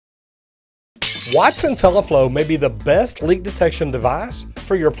Watts Intelliflow may be the best leak detection device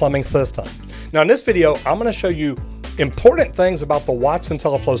for your plumbing system. Now in this video, I'm going to show you important things about the Watts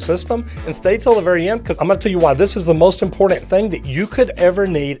Intelliflow system, and stay till the very end because I'm going to tell you why this is the most important thing that you could ever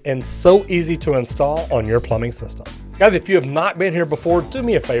need and so easy to install on your plumbing system. Guys, if you have not been here before, do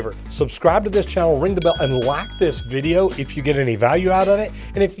me a favor, subscribe to this channel, ring the bell, and like this video if you get any value out of it.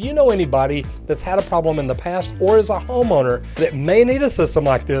 And if you know anybody that's had a problem in the past or is a homeowner that may need a system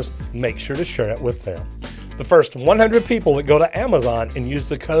like this, make sure to share it with them. The first 100 people that go to Amazon and use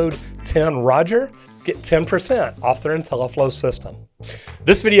the code 10ROGER get 10% off their Intelliflow system.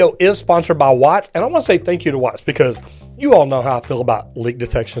 This video is sponsored by Watts, and I want to say thank you to Watts because you all know how I feel about leak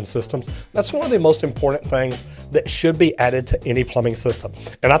detection systems. That's one of the most important things that should be added to any plumbing system.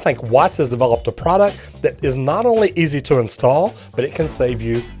 And I think Watts has developed a product that is not only easy to install, but it can save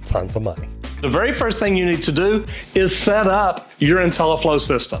you tons of money. The very first thing you need to do is set up your Intelliflow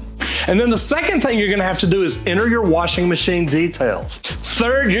system. And then the second thing you're going to have to do is enter your washing machine details.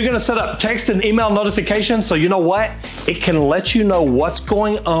 Third, you're going to set up text and email notifications so you know what? It can let you know what's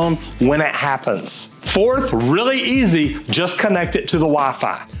going on when it happens. Fourth, really easy, just connect it to the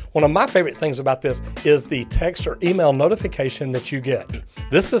Wi-Fi. One of my favorite things about this is the text or email notification that you get.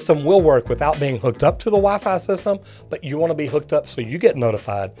 This system will work without being hooked up to the Wi-Fi system, but you want to be hooked up so you get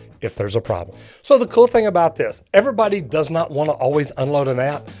notified if there's a problem. So the cool thing about this, everybody does not want to always unload an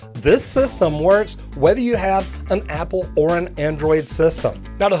app. This system works whether you have an Apple or an Android system.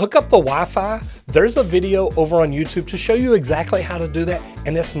 Now to hook up the Wi-Fi, there's a video over on YouTube to show you exactly how to do that,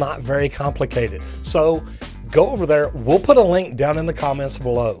 and it's not very complicated. So go over there. We'll put a link down in the comments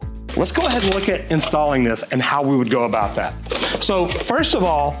below. Let's go ahead and look at installing this and how we would go about that. So first of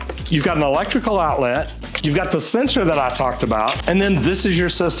all, you've got an electrical outlet, you've got the sensor that I talked about, and then this is your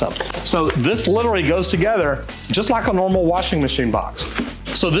system. So this literally goes together just like a normal washing machine box.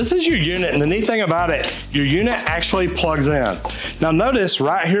 So this is your unit, and the neat thing about it, your unit actually plugs in. Now notice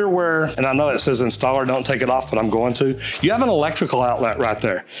right here where, and I know it says installer, don't take it off, but I'm going to, you have an electrical outlet right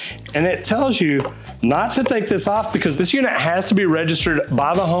there. And it tells you not to take this off because this unit has to be registered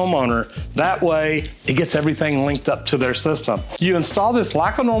by the homeowner. That way it gets everything linked up to their system. You install this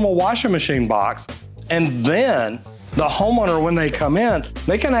like a normal washing machine box, and then the homeowner, when they come in,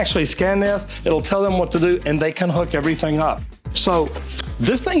 they can actually scan this, it'll tell them what to do, and they can hook everything up. So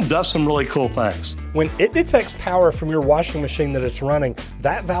this thing does some really cool things. When it detects power from your washing machine that it's running,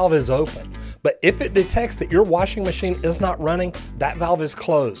 that valve is open. But if it detects that your washing machine is not running, that valve is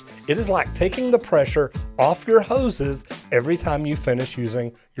closed. It is like taking the pressure off your hoses every time you finish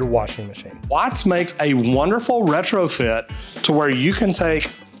using your washing machine. Watts makes a wonderful retrofit to where you can take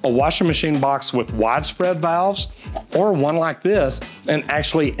a washing machine box with widespread valves or one like this and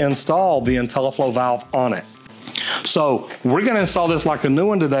actually install the Intelliflow valve on it. So we're going to install this like a new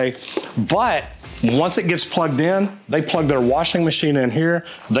one today, but once it gets plugged in, they plug their washing machine in here,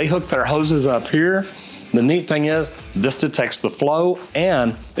 they hook their hoses up here. The neat thing is this detects the flow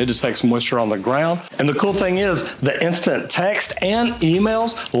and it detects moisture on the ground. And the cool thing is the instant text and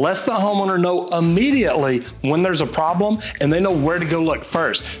emails lets the homeowner know immediately when there's a problem and they know where to go look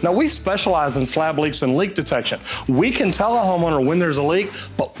first. Now we specialize in slab leaks and leak detection. We can tell a homeowner when there's a leak,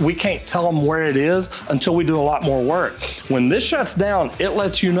 but we can't tell them where it is until we do a lot more work. When this shuts down, it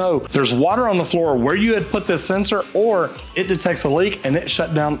lets you know there's water on the floor where you had put this sensor, or it detects a leak and it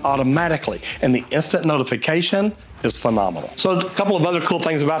shut down automatically. And the instant notification is phenomenal. So a couple of other cool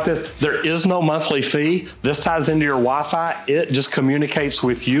things about this, there is no monthly fee. This ties into your Wi-Fi. It just communicates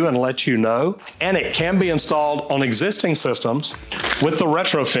with you and lets you know. And it can be installed on existing systems with the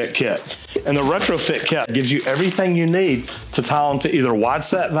retrofit kit. And the retrofit kit gives you everything you need to tie them to either wide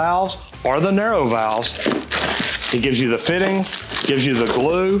set valves or the narrow valves. It gives you the fittings, gives you the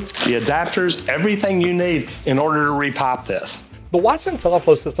glue, the adapters, everything you need in order to repipe this. The Watts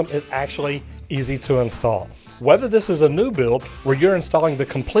Intelliflow system is actually easy to install. Whether this is a new build where you're installing the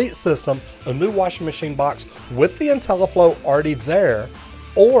complete system, a new washing machine box with the Intelliflow already there,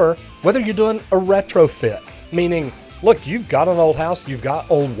 or whether you're doing a retrofit, meaning, look, you've got an old house, you've got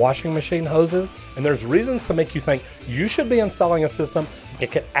old washing machine hoses, and there's reasons to make you think you should be installing a system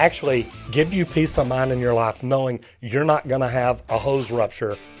that can actually give you peace of mind in your life, knowing you're not gonna have a hose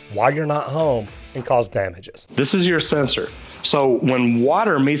rupture while you're not home and cause damages. This is your sensor. So when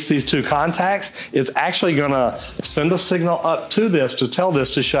water meets these two contacts, it's actually gonna send a signal up to this to tell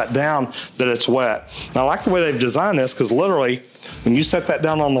this to shut down that it's wet. Now I like the way they've designed this because literally when you set that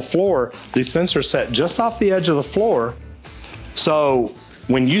down on the floor, these sensors set just off the edge of the floor. So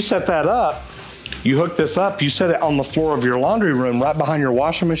when you set that up, you hook this up, you set it on the floor of your laundry room right behind your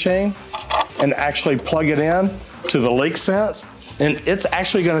washing machine and actually plug it in to the leak sense. and it's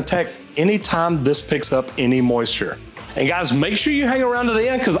actually going to detect anytime this picks up any moisture. And guys, make sure you hang around to the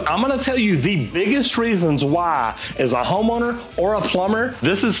end because I'm going to tell you the biggest reasons why, as a homeowner or a plumber,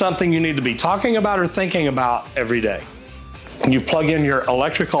 this is something you need to be talking about or thinking about every day. You plug in your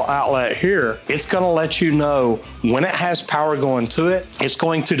electrical outlet here, it's going to let you know when it has power going to it. It's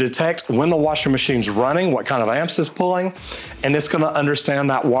going to detect when the washing machine's running, what kind of amps it's pulling, and it's going to understand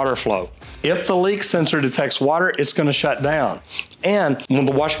that water flow. If the leak sensor detects water, it's going to shut down. And when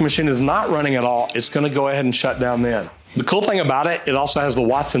the washing machine is not running at all, it's going to go ahead and shut down then. The cool thing about it, it also has the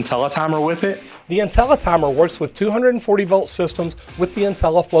Watts Intellitimer with it. The Intellitimer works with 240 volt systems with the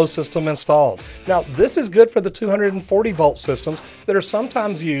Intelliflow system installed. Now, this is good for the 240 volt systems that are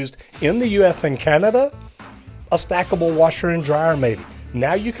sometimes used in the US and Canada, a stackable washer and dryer maybe.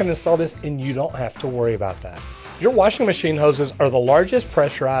 Now you can install this and you don't have to worry about that. Your washing machine hoses are the largest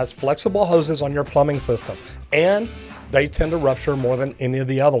pressurized flexible hoses on your plumbing system, and they tend to rupture more than any of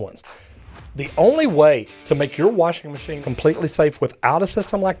the other ones. The only way to make your washing machine completely safe without a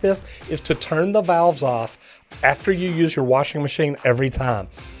system like this is to turn the valves off after you use your washing machine every time.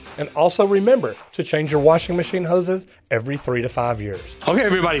 And also remember to change your washing machine hoses every 3 to 5 years. Okay,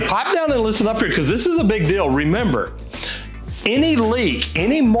 everybody, pipe down and listen up here because this is a big deal. Remember, any leak,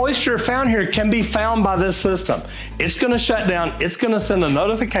 any moisture found here can be found by this system. It's going to shut down. It's going to send a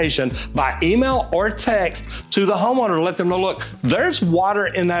notification by email or text to the homeowner to let them know, look, there's water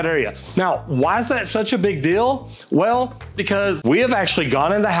in that area. Now, why is that such a big deal? Well, because we have actually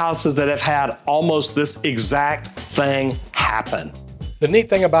gone into houses that have had almost this exact thing happen. The neat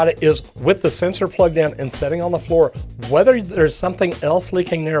thing about it is with the sensor plugged in and sitting on the floor, whether there's something else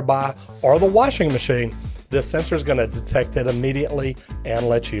leaking nearby or the washing machine, this sensor is going to detect it immediately and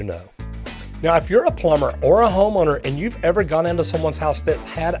let you know. Now, if you're a plumber or a homeowner and you've ever gone into someone's house that's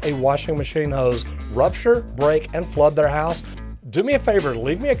had a washing machine hose rupture, break, and flood their house, do me a favor,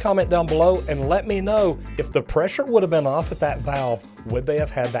 leave me a comment down below and let me know if the pressure would have been off at that valve, would they have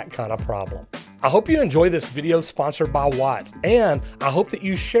had that kind of problem? I hope you enjoy this video sponsored by Watts, and I hope that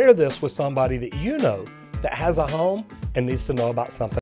you share this with somebody that you know that has a home and needs to know about something